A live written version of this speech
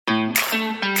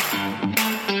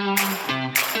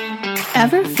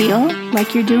Ever feel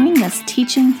like you're doing this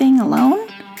teaching thing alone?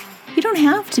 You don't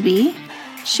have to be.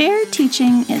 Shared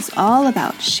teaching is all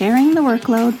about sharing the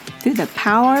workload through the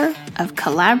power of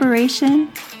collaboration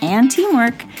and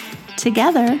teamwork.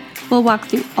 Together, we'll walk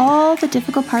through all the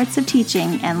difficult parts of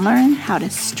teaching and learn how to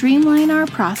streamline our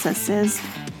processes,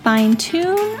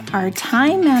 fine-tune our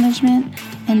time management,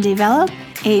 and develop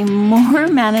a more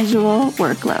manageable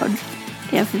workload.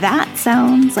 If that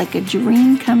sounds like a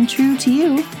dream come true to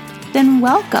you, then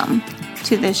welcome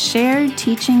to the Shared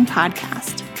Teaching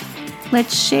Podcast.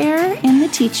 Let's share in the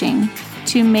teaching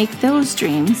to make those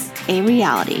dreams a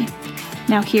reality.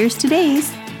 Now here's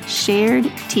today's Shared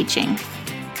Teaching.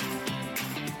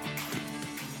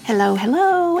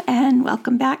 Hello, and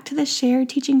welcome back to the Shared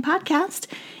Teaching Podcast.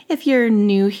 If you're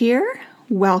new here,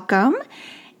 welcome.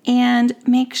 And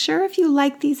make sure if you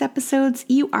like these episodes,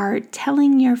 you are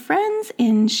telling your friends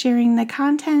and sharing the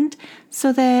content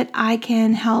so that I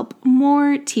can help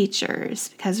more teachers,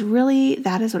 because really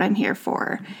that is what I'm here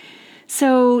for.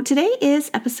 So today is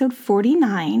episode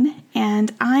 49,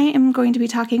 and I am going to be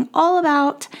talking all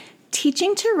about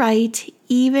teaching to write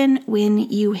even when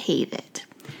you hate it.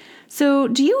 So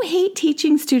do you hate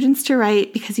teaching students to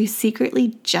write because you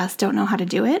secretly just don't know how to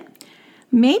do it?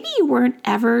 Maybe you weren't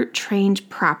ever trained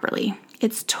properly.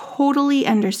 It's totally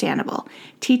understandable.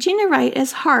 Teaching to write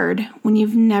is hard when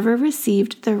you've never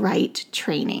received the right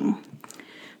training.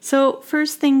 So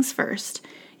first things first,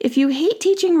 if you hate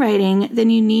teaching writing, then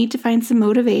you need to find some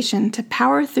motivation to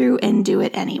power through and do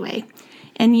it anyway.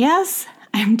 And yes,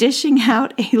 I'm dishing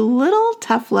out a little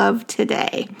tough love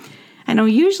today. I know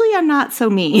usually I'm not so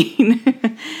mean.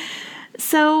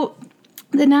 So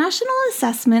the National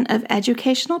Assessment of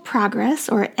Educational Progress,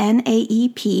 or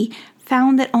NAEP,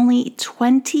 found that only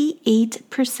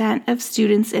 28% of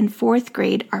students in fourth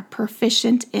grade are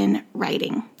proficient in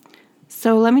writing.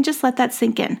 So let me just let that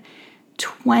sink in.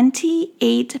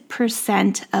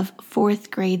 28% of fourth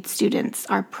grade students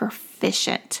are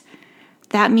proficient.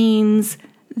 That means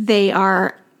they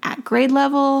are at grade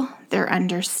level, they're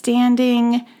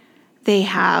understanding, they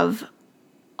have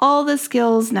all the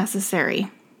skills necessary.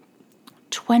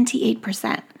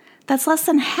 28%. That's less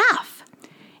than half.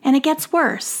 And it gets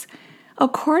worse.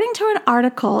 According to an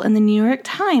article in the New York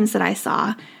Times that I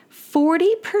saw,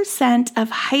 40% of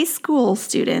high school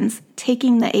students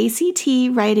taking the ACT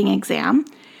writing exam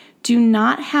do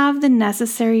not have the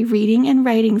necessary reading and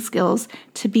writing skills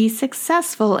to be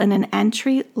successful in an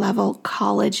entry-level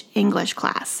college English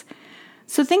class.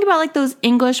 So think about like those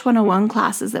English 101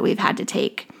 classes that we've had to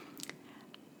take.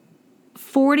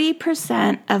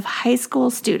 40% of high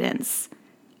school students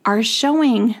are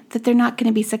showing that they're not going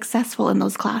to be successful in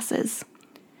those classes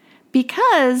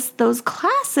because those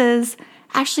classes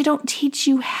actually don't teach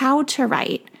you how to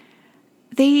write.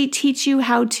 They teach you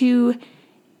how to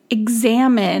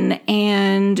examine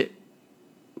and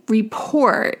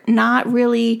report, not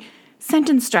really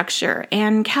sentence structure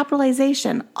and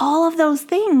capitalization. All of those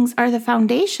things are the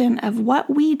foundation of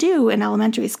what we do in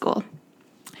elementary school.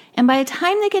 And by the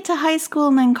time they get to high school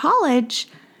and then college,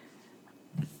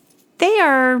 they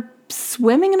are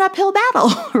swimming an uphill battle,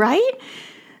 right?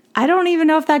 I don't even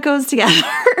know if that goes together.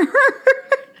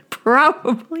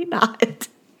 Probably not.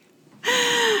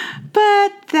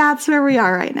 But that's where we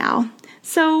are right now.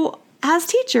 So as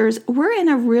teachers, we're in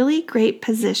a really great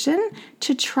position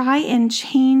to try and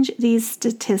change these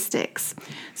statistics.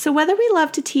 So whether we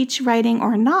love to teach writing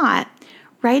or not,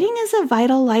 writing is a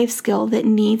vital life skill that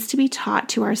needs to be taught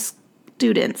to our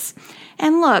students.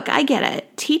 And look, I get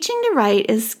it. Teaching to write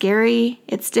is scary,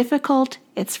 it's difficult,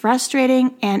 it's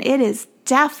frustrating, and it is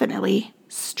definitely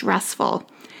stressful,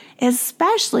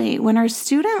 especially when our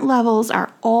student levels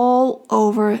are all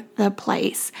over the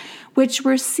place, which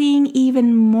we're seeing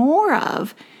even more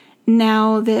of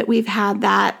now that we've had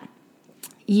that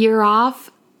year off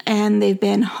and they've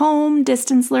been home,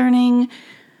 distance learning,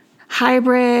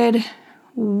 hybrid,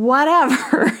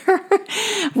 whatever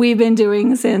we've been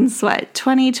doing since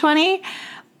 2020,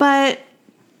 but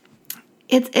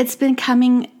it's been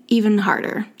coming even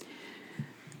harder.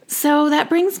 So that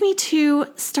brings me to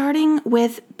starting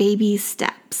with baby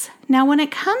steps. Now, when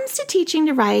it comes to teaching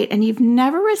to write and you've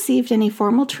never received any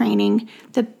formal training,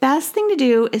 the best thing to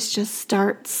do is just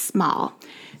start small.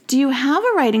 Do you have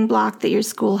a writing block that your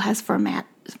school has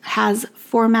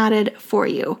formatted for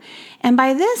you? And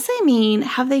by this, I mean,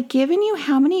 have they given you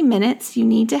how many minutes you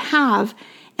need to have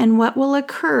and what will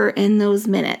occur in those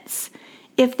minutes?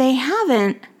 If they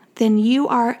haven't, then you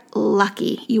are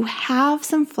lucky. You have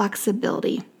some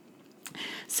flexibility.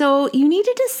 So you need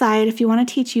to decide if you want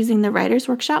to teach using the Writer's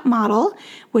Workshop model,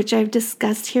 which I've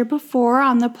discussed here before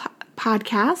on the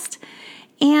podcast.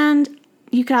 And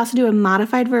you could also do a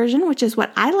modified version, which is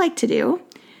what I like to do.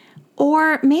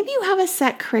 Or maybe you have a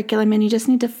set curriculum and you just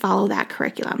need to follow that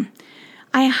curriculum.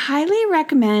 I highly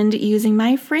recommend using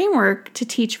my framework to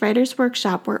teach Writer's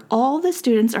Workshop, where all the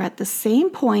students are at the same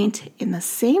point in the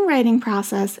same writing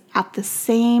process at the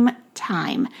same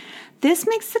time. This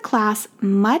makes the class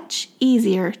much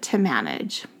easier to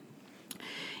manage.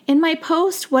 In my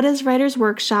post, What is Writer's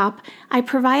Workshop?, I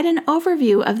provide an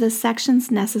overview of the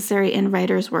sections necessary in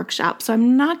Writer's Workshop, so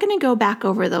I'm not going to go back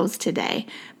over those today,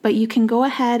 but you can go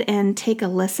ahead and take a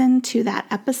listen to that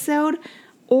episode,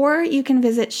 or you can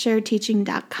visit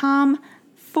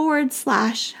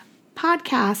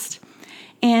sharedteaching.com/podcast,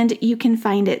 and you can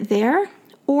find it there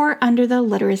or under the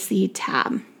Literacy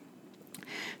tab.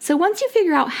 So once you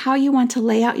figure out how you want to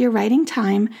lay out your writing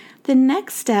time, the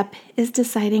next step is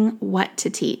deciding what to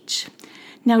teach.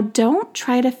 Now, don't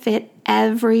try to fit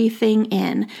everything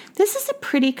in. This is a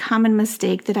pretty common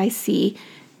mistake that I see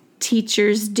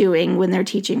teachers doing when they're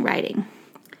teaching writing.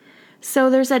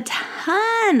 So there's a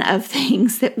ton of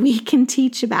things that we can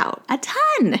teach about, a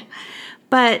ton.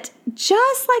 But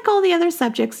just like all the other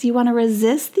subjects, you want to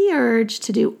resist the urge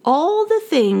to do all the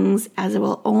things, as it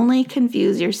will only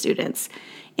confuse your students.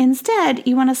 Instead,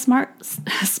 you want to smart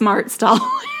stall.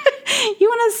 You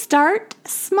want to start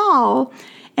small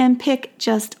and pick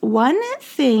just one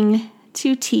thing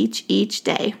to teach each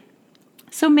day.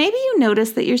 So maybe you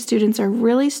notice that your students are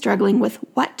really struggling with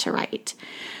what to write.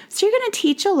 So you're going to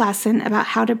teach a lesson about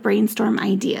how to brainstorm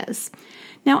ideas.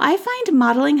 Now, I find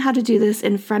modeling how to do this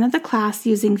in front of the class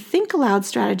using think aloud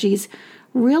strategies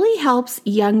really helps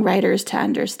young writers to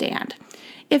understand.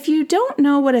 If you don't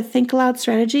know what a think aloud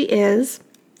strategy is,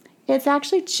 it's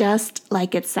actually just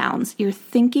like it sounds. You're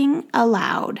thinking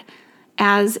aloud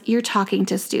as you're talking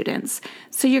to students.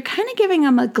 So you're kind of giving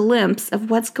them a glimpse of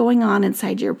what's going on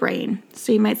inside your brain.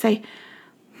 So you might say,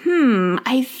 I'm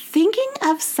thinking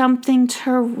of something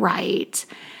to write.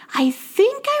 I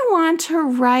think I want to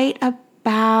write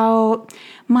about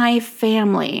my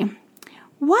family.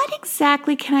 What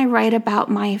exactly can I write about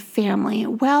my family?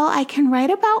 Well, I can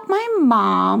write about my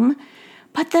mom,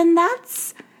 but then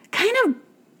that's kind of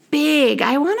big.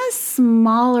 I want a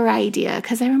smaller idea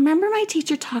because I remember my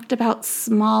teacher talked about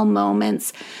small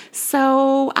moments.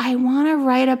 So I want to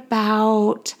write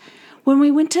about when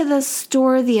we went to the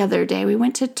store the other day. We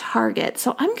went to Target.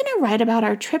 So I'm going to write about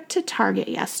our trip to Target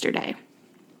yesterday.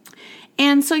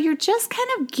 And so you're just kind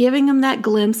of giving them that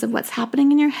glimpse of what's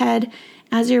happening in your head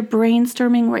as you're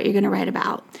brainstorming what you're going to write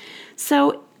about.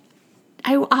 So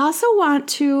I also want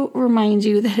to remind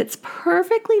you that it's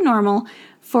perfectly normal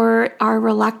for our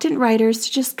reluctant writers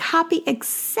to just copy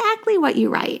exactly what you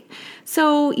write.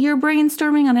 So you're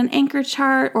brainstorming on an anchor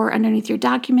chart or underneath your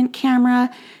document camera,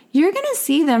 you're going to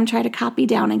see them try to copy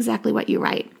down exactly what you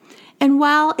write. And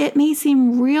while it may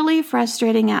seem really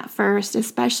frustrating at first,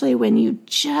 especially when you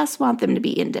just want them to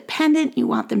be independent, you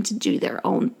want them to do their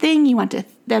own thing, you want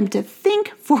them to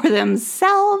think for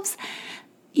themselves,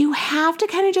 you have to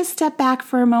kind of just step back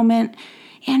for a moment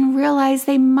and realize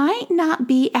they might not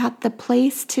be at the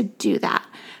place to do that.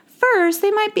 First, they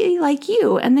might be like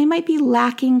you and they might be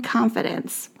lacking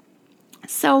confidence.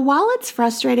 So while it's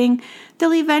frustrating,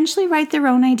 they'll eventually write their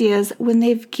own ideas when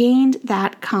they've gained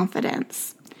that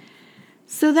confidence.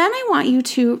 So then I want you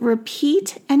to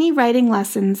repeat any writing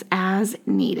lessons as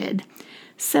needed.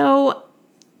 So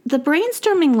the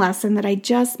brainstorming lesson that I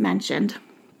just mentioned,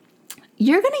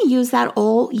 you're going to use that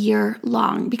all year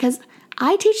long because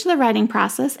I teach the writing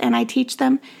process and I teach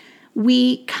them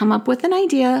we come up with an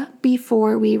idea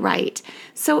before we write.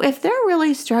 So if they're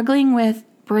really struggling with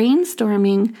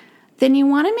brainstorming, then you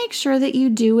want to make sure that you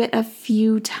do it a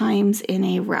few times in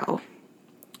a row.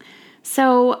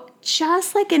 So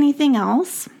just like anything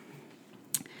else,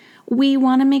 we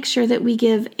want to make sure that we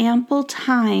give ample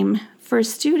time for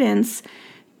students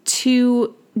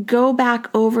to go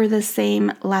back over the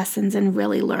same lessons and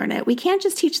really learn it. We can't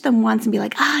just teach them once and be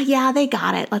like, yeah, they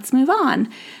got it, let's move on.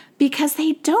 Because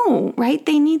they don't, right?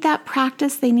 They need that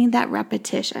practice, they need that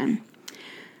repetition.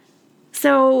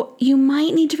 So you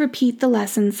might need to repeat the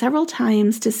lesson several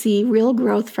times to see real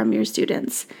growth from your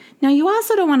students. Now, you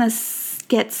also don't want to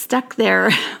get stuck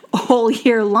there all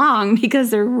year long because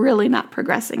they're really not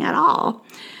progressing at all.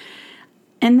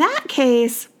 In that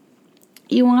case,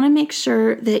 you want to make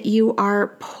sure that you are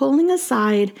pulling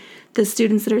aside the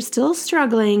students that are still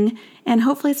struggling, and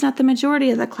hopefully it's not the majority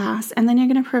of the class, and then you're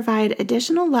going to provide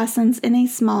additional lessons in a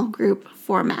small group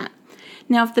format.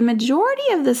 Now, if the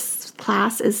majority of this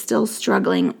class is still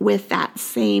struggling with that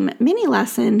same mini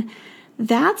lesson,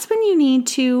 that's when you need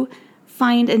to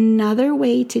find another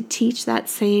way to teach that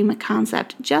same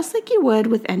concept, just like you would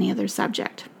with any other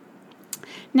subject.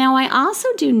 Now, I also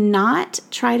do not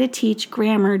try to teach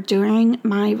grammar during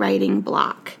my writing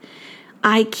block.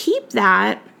 I keep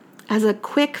that as a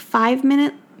quick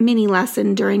 5-minute mini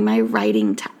lesson during my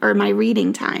reading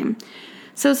time.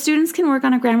 So students can work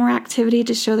on a grammar activity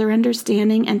to show their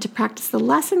understanding and to practice the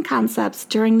lesson concepts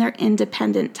during their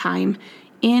independent time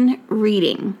in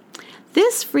reading.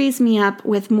 This frees me up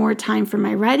with more time for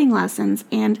my writing lessons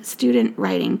and student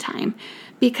writing time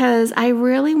because I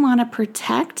really want to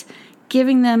protect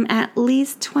giving them at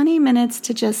least 20 minutes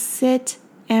to just sit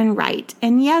and write.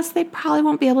 And yes, they probably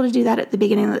won't be able to do that at the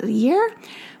beginning of the year,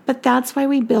 but that's why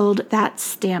we build that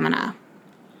stamina.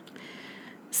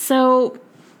 So,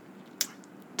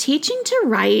 teaching to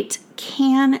write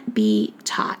can be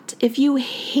taught. If you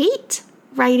hate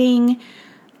writing,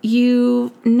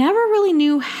 you never really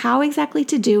knew how exactly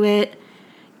to do it,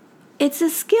 it's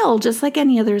a skill just like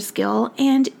any other skill,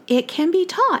 and it can be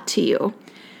taught to you.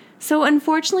 So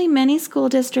unfortunately, many school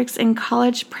districts and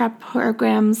college prep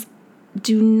programs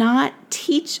do not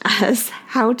teach us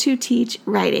how to teach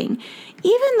writing,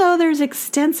 even though there's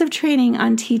extensive training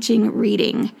on teaching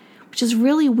reading, which is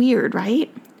really weird,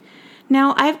 right?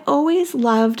 Now, I've always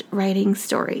loved writing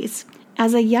stories.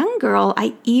 As a young girl,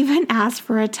 I even asked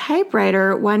for a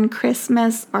typewriter one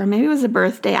Christmas, or maybe it was a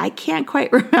birthday. I can't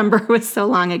quite remember. It was so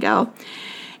long ago.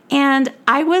 And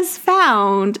I was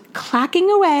found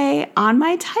clacking away on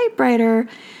my typewriter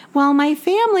while my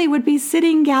family would be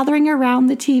sitting gathering around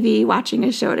the TV watching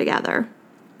a show together.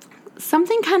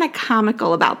 Something kind of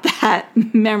comical about that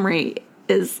memory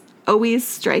is always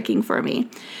striking for me.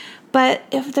 But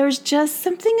if there's just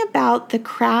something about the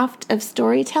craft of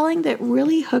storytelling that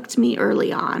really hooked me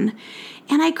early on.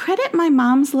 And I credit my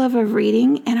mom's love of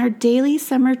reading and our daily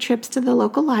summer trips to the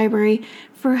local library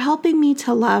for helping me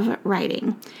to love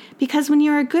writing. Because when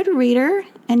you're a good reader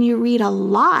and you read a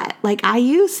lot, like I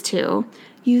used to,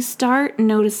 you start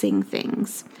noticing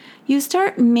things. You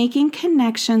start making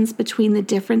connections between the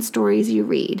different stories you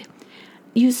read.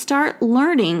 You start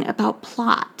learning about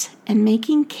plot and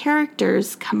making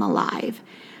characters come alive.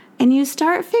 And you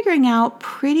start figuring out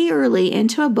pretty early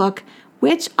into a book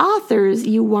which authors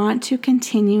you want to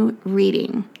continue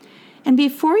reading. And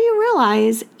before you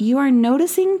realize, you are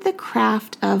noticing the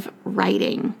craft of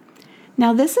writing.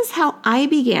 Now, this is how I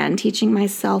began teaching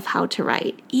myself how to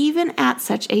write, even at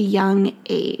such a young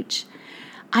age.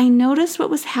 I noticed what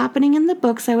was happening in the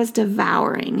books I was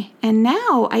devouring, and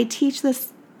now I teach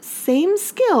this same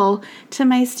skill to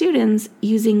my students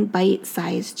using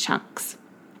bite-sized chunks.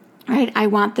 Right? I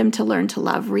want them to learn to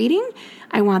love reading,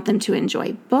 I want them to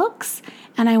enjoy books,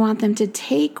 and I want them to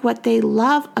take what they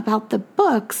love about the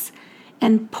books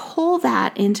and pull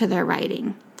that into their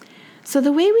writing. So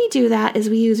the way we do that is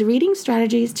we use reading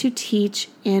strategies to teach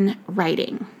in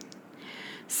writing.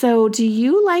 So do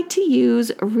you like to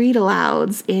use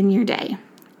read-alouds in your day?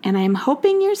 And I'm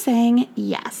hoping you're saying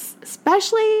yes,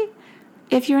 especially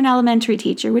if you're an elementary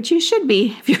teacher, which you should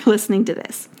be if you're listening to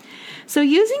this. So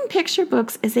using picture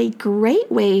books is a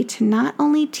great way to not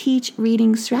only teach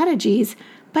reading strategies,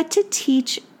 but to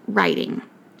teach writing.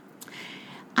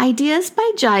 Ideas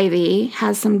by Jivey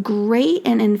has some great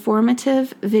and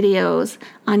informative videos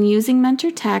on using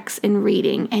mentor texts in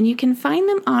reading, and you can find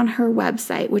them on her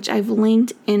website, which I've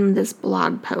linked in this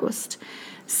blog post.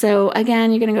 So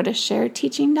again, you're going to go to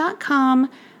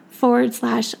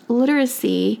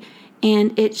shareteaching.com/literacy,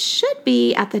 and it should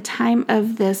be at the time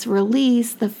of this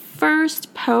release, the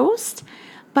first post,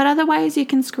 but otherwise you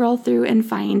can scroll through and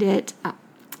find it.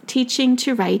 Teaching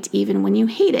to Write Even When You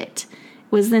Hate It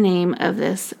was the name of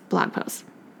this blog post.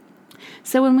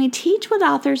 So when we teach what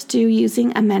authors do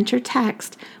using a mentor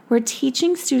text, we're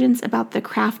teaching students about the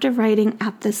craft of writing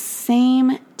at the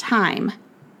same time,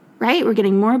 right? We're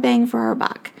getting more bang for our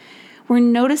buck. We're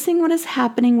noticing what is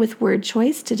happening with word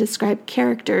choice to describe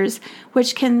characters,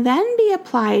 which can then be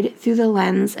applied through the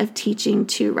lens of teaching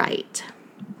to write.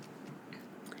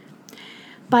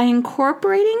 By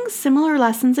incorporating similar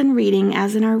lessons in reading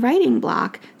as in our writing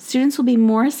block, students will be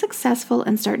more successful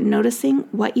and start noticing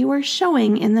what you are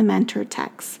showing in the mentor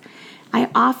text. I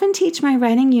often teach my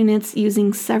writing units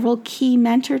using several key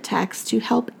mentor texts to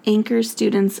help anchor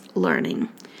students' learning.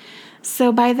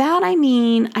 So by that I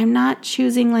mean I'm not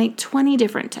choosing like 20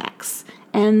 different texts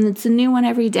and it's a new one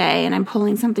every day and I'm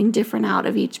pulling something different out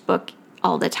of each book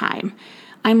all the time.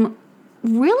 I'm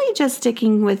really just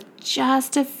sticking with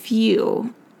just a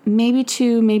few, maybe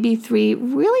 2, maybe 3,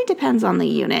 really depends on the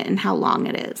unit and how long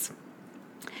it is.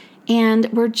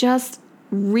 And we're just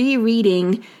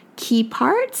rereading key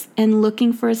parts and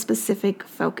looking for a specific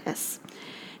focus.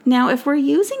 Now, if we're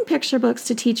using picture books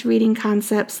to teach reading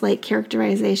concepts like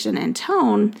characterization and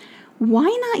tone, why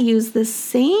not use the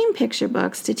same picture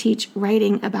books to teach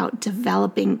writing about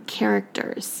developing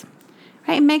characters?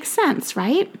 Right? It makes sense,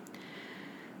 right?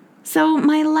 So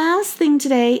my last thing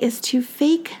today is to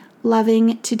fake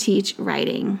loving to teach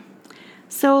writing.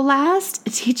 So last,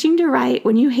 teaching to write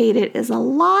when you hate it is a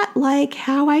lot like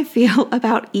how I feel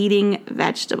about eating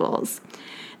vegetables.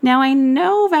 Now, I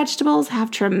know vegetables have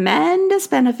tremendous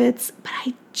benefits, but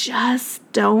I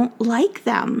just don't like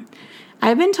them.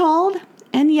 I've been told,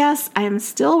 and yes, I am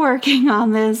still working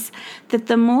on this, that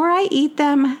the more I eat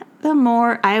them, the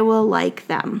more I will like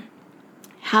them.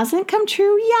 Hasn't come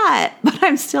true yet, but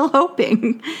I'm still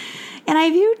hoping. And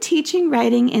I view teaching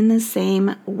writing in the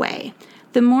same way.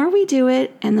 The more we do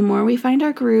it and the more we find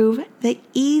our groove, the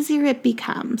easier it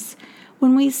becomes.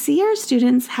 When we see our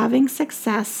students having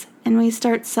success and we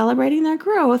start celebrating their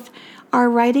growth, our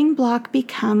writing block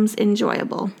becomes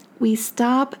enjoyable. We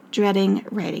stop dreading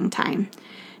writing time.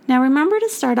 Now remember to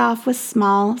start off with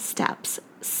small steps.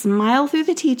 Smile through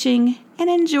the teaching and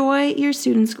enjoy your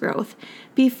students' growth.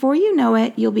 Before you know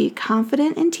it, you'll be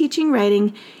confident in teaching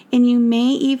writing, and you may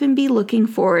even be looking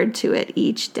forward to it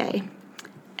each day.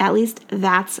 At least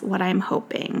that's what I'm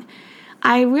hoping.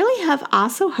 I really have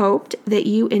also hoped that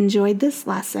you enjoyed this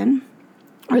lesson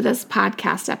or this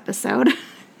podcast episode.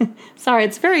 Sorry,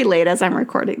 it's very late as I'm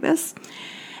recording this.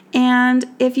 And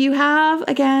if you have,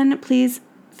 again, please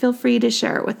feel free to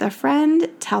share it with a friend.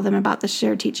 Tell them about the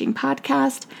Shared Teaching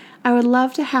podcast. I would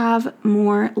love to have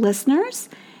more listeners.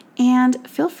 And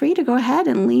feel free to go ahead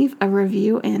and leave a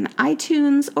review in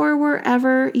iTunes or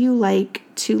wherever you like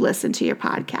to listen to your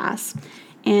podcasts.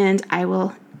 And I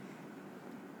will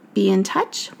be in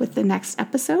touch with the next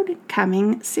episode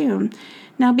coming soon.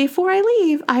 Now, before I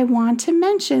leave, I want to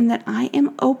mention that I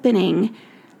am opening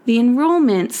the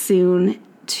enrollment soon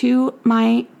to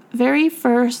my very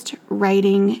first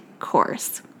writing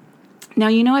course. Now,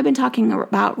 you know I've been talking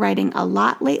about writing a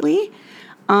lot lately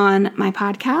on my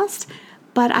podcast,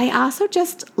 but I also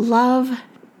just love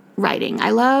writing.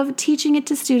 I love teaching it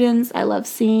to students. I love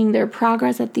seeing their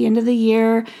progress at the end of the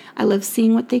year. I love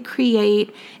seeing what they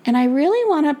create, and I really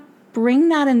want to bring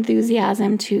that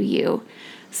enthusiasm to you.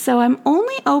 So I'm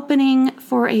only opening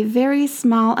for a very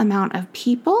small amount of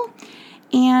people,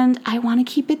 and I want to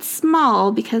keep it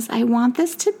small because I want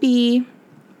this to be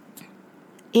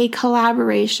a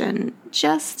collaboration,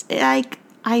 just like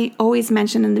I always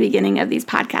mention in the beginning of these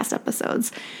podcast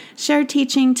episodes. Shared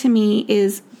teaching to me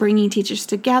is bringing teachers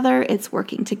together, it's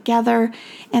working together,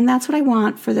 and that's what I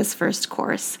want for this first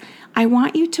course. I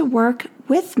want you to work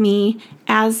with me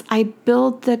as I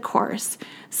build the course.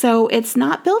 So it's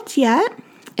not built yet.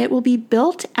 It will be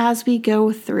built as we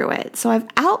go through it. So I've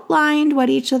outlined what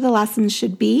each of the lessons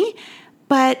should be,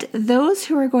 but those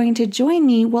who are going to join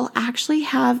me will actually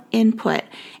have input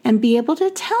and be able to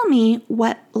tell me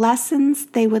what lessons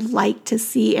they would like to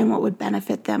see and what would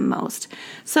benefit them most.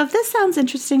 So if this sounds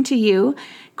interesting to you,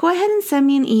 go ahead and send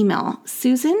me an email,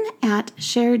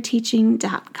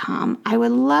 susan@sharedteaching.com. I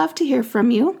would love to hear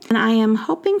from you, and I am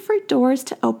hoping for doors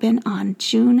to open on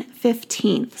June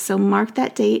 15th, so mark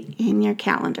that date in your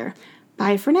calendar.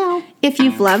 Bye for now. If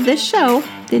you've loved this show,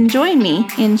 then join me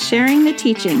in sharing the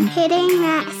teaching, hitting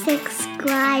that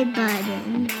subscribe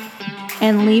button,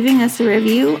 and leaving us a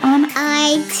review on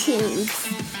iTunes,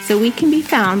 so we can be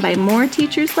found by more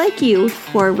teachers like you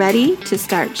who are ready to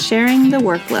start sharing the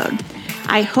workload.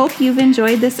 I hope you've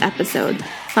enjoyed this episode.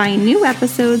 Find new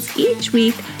episodes each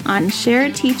week on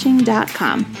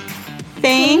sharedteaching.com.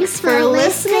 Thanks for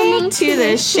listening to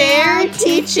the Shared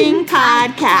Teaching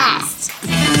Podcast.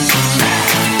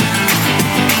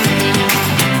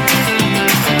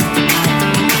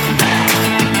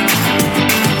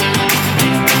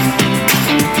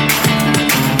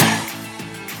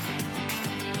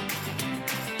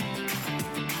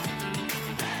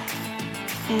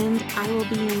 And I will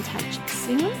be in touch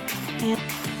soon. And